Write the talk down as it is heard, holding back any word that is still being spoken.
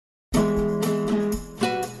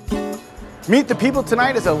Meet the People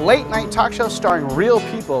Tonight is a late-night talk show starring real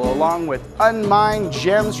people along with unmined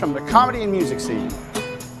gems from the comedy and music scene.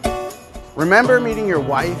 Remember meeting your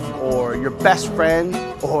wife or your best friend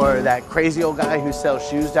or that crazy old guy who sells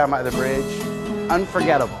shoes down by the bridge?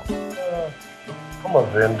 Unforgettable. I'm a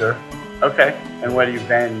vendor. Okay. And what do you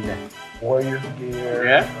vend? Warriors gear.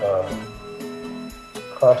 Yeah?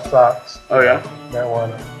 Cuff socks. Oh, yeah?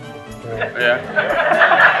 Marijuana. Yeah.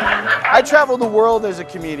 I travel the world as a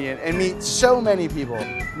comedian and meet so many people.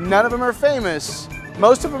 None of them are famous,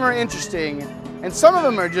 most of them are interesting, and some of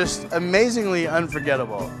them are just amazingly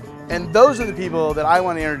unforgettable. And those are the people that I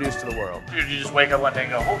want to introduce to the world. Did you just wake up one day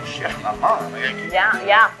and go, oh shit, I'm on?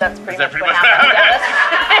 Yeah, that's pretty much what happened.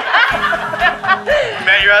 Yeah, You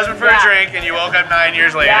met your husband for a drink and you woke up 9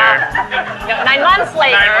 years later. Yeah. No, 9 months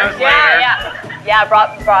later. 9 months later. Yeah,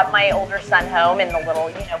 brought my older son home in the little,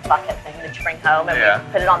 bucket thing that you bring home, and we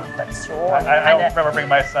put it on the footstool. And I don't remember bringing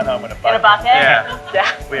my son home in a bucket. In a bucket?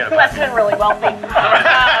 Yeah. We had a bucket. Must have been really wealthy.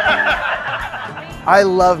 I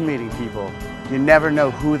love meeting people. You never know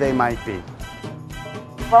who they might be.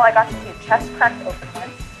 Well, I got to see a chest cracked open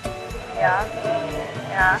once. Yeah.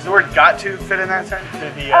 Does the word got to fit in that sentence?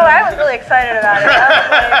 I was really excited about it.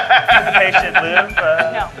 Did the patient live?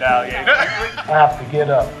 No. I have to get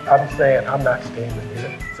up. I'm saying I'm not staying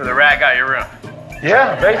here. So the rat got your room?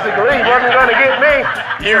 Yeah, basically, he wasn't going to get me.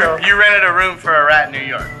 You rented a room for a rat in New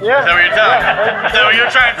York? Yeah. Is that what you're telling me? Is that what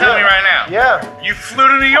you're trying to tell me right now? Yeah. You flew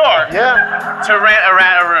to New York to rent a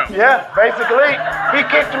rat a room? Yeah, basically. He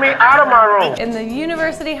kicked me out of my room. In the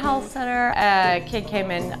University Health Center, a kid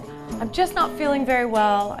came in. I'm just not feeling very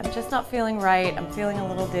well. I'm just not feeling right. I'm feeling a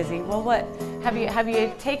little dizzy. Well, what? Have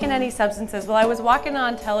you taken any substances? Well, I was walking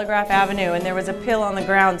on Telegraph Avenue and there was a pill on the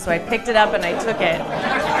ground, so I picked it up and I took it.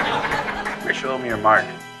 Show me your mark.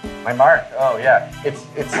 My mark? Oh yeah, it's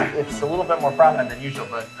a little bit more prominent than usual,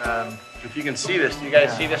 but if you can see this, do you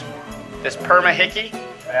guys see this perma hickey?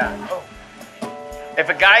 Yeah. Oh. If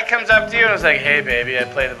a guy comes up to you and is like, "Hey baby, I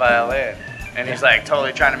play the violin," and he's like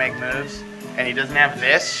totally trying to make moves, and he doesn't have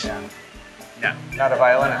this, no, Not a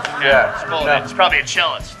violinist. Yeah, it's probably a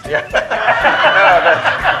cellist. Yeah.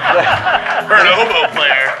 Or an oboe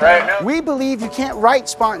player. Right. No. We believe you can't write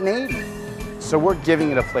spontaneity, so we're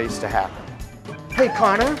giving it a place to happen. Hey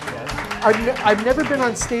Connor, I've never been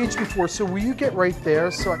on stage before, so will you get right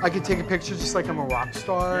there so I can take a picture just like I'm a rock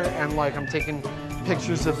star and like I'm taking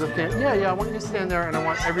pictures of the thing? Yeah, I want you to stand there and I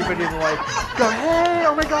want everybody to like go, hey,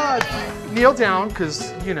 oh my God. Kneel down,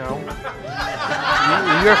 because, you're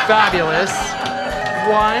fabulous.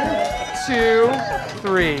 1, 2,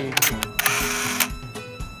 3.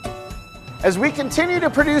 As we continue to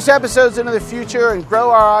produce episodes into the future and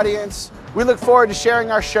grow our audience, we look forward to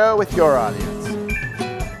sharing our show with your audience.